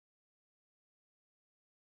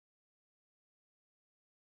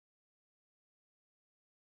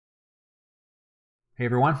Hey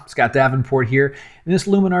everyone, Scott Davenport here. In this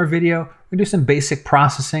Luminar video, we're going to do some basic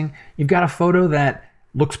processing. You've got a photo that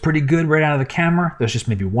looks pretty good right out of the camera. There's just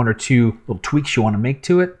maybe one or two little tweaks you want to make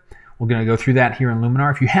to it. We're going to go through that here in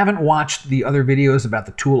Luminar. If you haven't watched the other videos about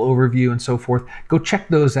the tool overview and so forth, go check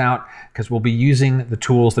those out because we'll be using the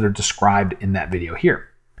tools that are described in that video here.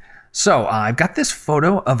 So I've got this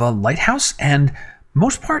photo of a lighthouse, and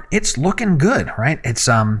most part it's looking good, right? It's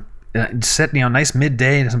set, nice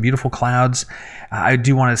midday and some beautiful clouds. I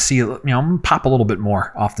do want to see, pop a little bit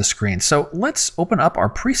more off the screen. So let's open up our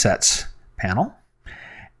presets panel.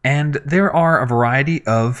 And there are a variety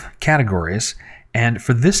of categories. And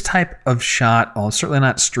for this type of shot, well, it's certainly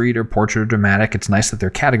not street or portrait or dramatic. It's nice that they're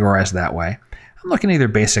categorized that way. I'm looking either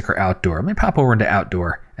basic or outdoor. Let me pop over into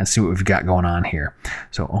outdoor and see what we've got going on here.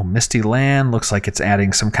 So, misty land looks like it's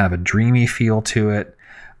adding some kind of a dreamy feel to it.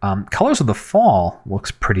 Colors of the fall looks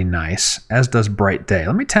pretty nice, as does bright day.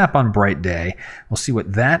 Let me tap on bright day. We'll see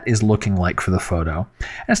what that is looking like for the photo.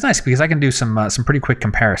 And it's nice because I can do some pretty quick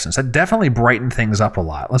comparisons. That definitely brightened things up a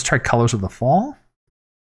lot. Let's try colors of the fall.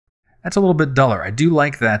 That's a little bit duller. I do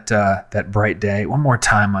like that that bright day. One more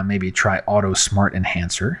time on maybe try Auto Smart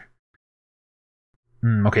Enhancer.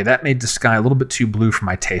 Okay, that made the sky a little bit too blue for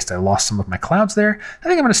my taste. I lost some of my clouds there. I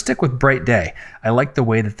think I'm going to stick with bright day. I like the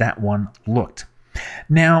way that that one looked.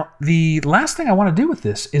 Now, the last thing I want to do with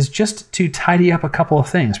this is just to tidy up a couple of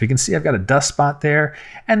things. We can see I've got a dust spot there,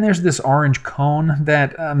 and there's this orange cone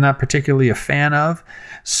that I'm not particularly a fan of.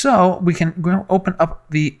 So we can open up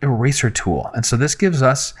the eraser tool. And so this gives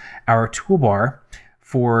us our toolbar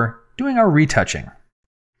for doing our retouching.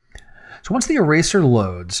 So once the eraser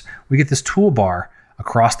loads, we get this toolbar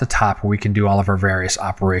across the top where we can do all of our various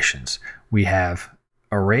operations. We have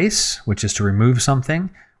erase, which is to remove something.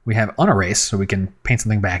 We have unerase, so we can paint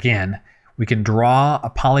something back in. We can draw a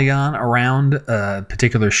polygon around a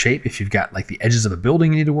particular shape if you've got like the edges of a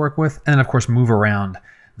building you need to work with. And then of course move around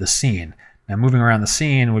the scene. Now moving around the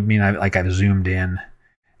scene would mean I've zoomed in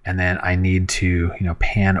and then I need to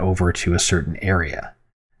pan over to a certain area.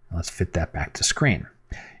 Let's fit that back to screen.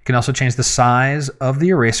 You can also change the size of the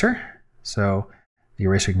eraser. So the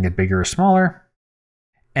eraser can get bigger or smaller.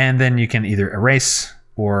 And then you can either erase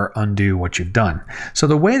or undo what you've done. So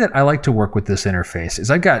the way that I like to work with this interface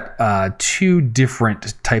is I've got two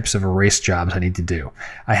different types of erase jobs I need to do.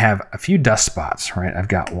 I have a few dust spots, right? I've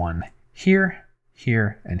got one here,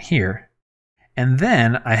 here, and here. And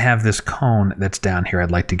then I have this cone that's down here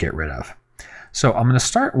I'd like to get rid of. So I'm going to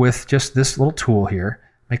start with just this little tool here,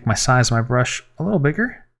 make my size of my brush a little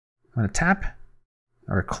bigger. I'm going to tap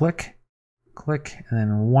or click, and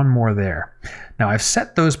then one more there. Now I've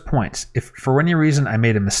set those points. If for any reason I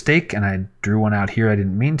made a mistake and I drew one out here I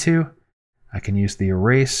didn't mean to, I can use the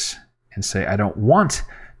erase and say I don't want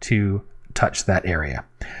to touch that area.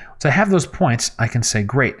 Once I have those points, I can say,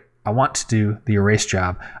 great, I want to do the erase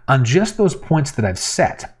job on just those points that I've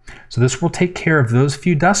set. So this will take care of those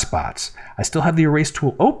few dust spots. I still have the erase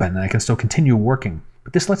tool open and I can still continue working,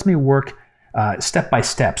 but this lets me work step by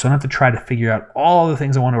step, so I don't have to try to figure out all the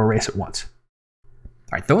things I want to erase at once.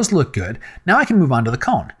 All right, those look good. Now I can move on to the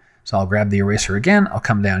cone. So I'll grab the eraser again. I'll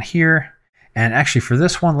come down here. And actually for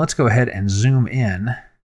this one, let's go ahead and zoom in.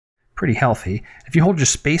 Pretty healthy. If you hold your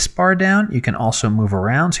space bar down, you can also move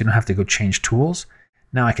around so you don't have to go change tools.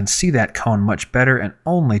 Now I can see that cone much better and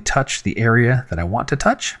only touch the area that I want to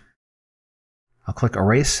touch. I'll click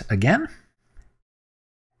erase again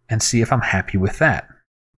and see if I'm happy with that.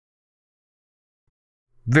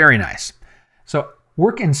 Very nice. So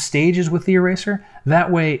work in stages with the eraser. That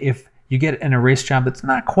way, if you get an erase job that's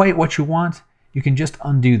not quite what you want, you can just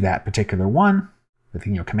undo that particular one with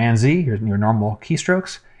Command Z, your normal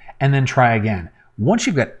keystrokes, and then try again. Once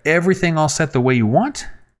you've got everything all set the way you want,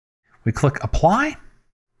 we click Apply,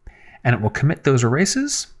 and it will commit those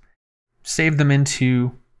erases, save them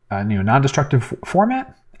into a non-destructive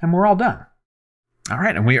format, and we're all done. All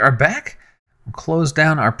right, and we are back. We'll close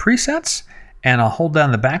down our presets. And I'll hold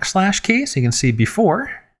down the backslash key so you can see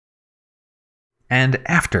before and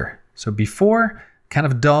after. So before, kind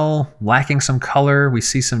of dull, lacking some color. We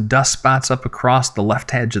see some dust spots up across the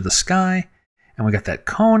left edge of the sky. And we got that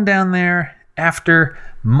cone down there. After,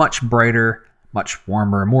 much brighter, much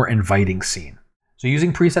warmer, more inviting scene. So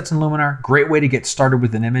using presets in Luminar, great way to get started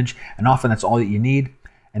with an image. And often that's all that you need.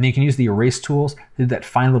 And then you can use the erase tools to do that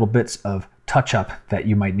fine little bits of touch-up that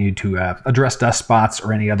you might need to address dust spots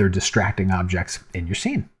or any other distracting objects in your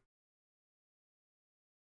scene.